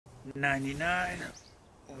99,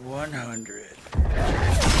 100.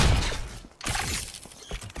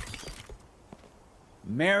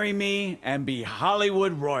 Marry me and be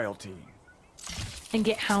Hollywood royalty. And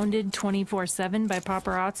get hounded 24/7 by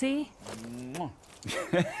paparazzi?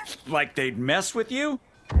 Like they'd mess with you?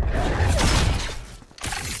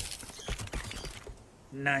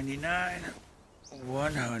 99,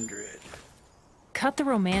 100. Cut the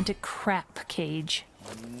romantic crap, Cage.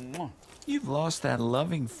 You've lost that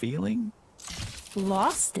loving feeling?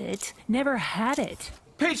 Lost it? Never had it.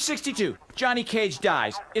 Page 62. Johnny Cage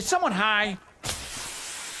dies. Is someone high?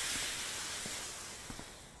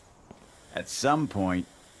 At some point,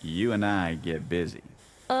 you and I get busy.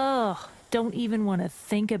 Ugh, don't even want to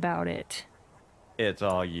think about it. It's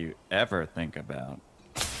all you ever think about.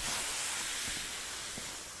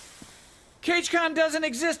 CageCon doesn't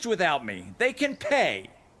exist without me. They can pay.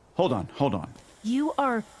 Hold on. You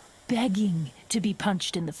are begging to be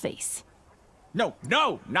punched in the face. No,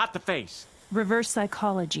 not the face. Reverse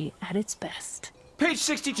psychology at its best. Page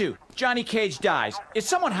 62. Johnny Cage dies. Is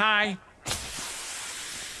someone high?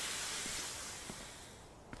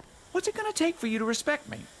 What's it gonna take for you to respect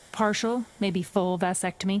me? Partial, maybe full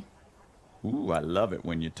vasectomy. Ooh, I love it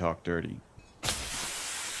when you talk dirty.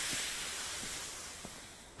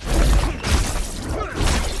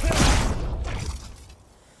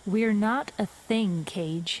 We're not a thing,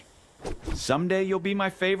 Cage. Someday you'll be my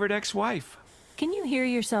favorite ex-wife. Can you hear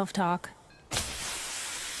yourself talk?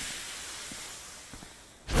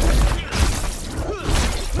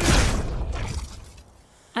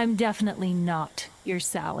 I'm definitely not your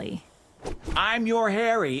Sally. I'm your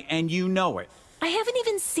Harry, and you know it. I haven't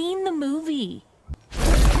even seen the movie.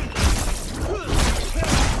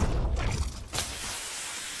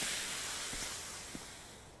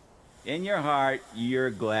 In your heart, you're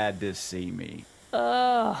glad to see me.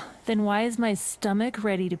 Ugh, then why is my stomach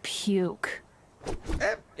ready to puke?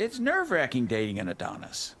 It's nerve-wracking dating an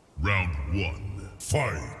Adonis. Round 1,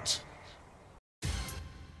 fight!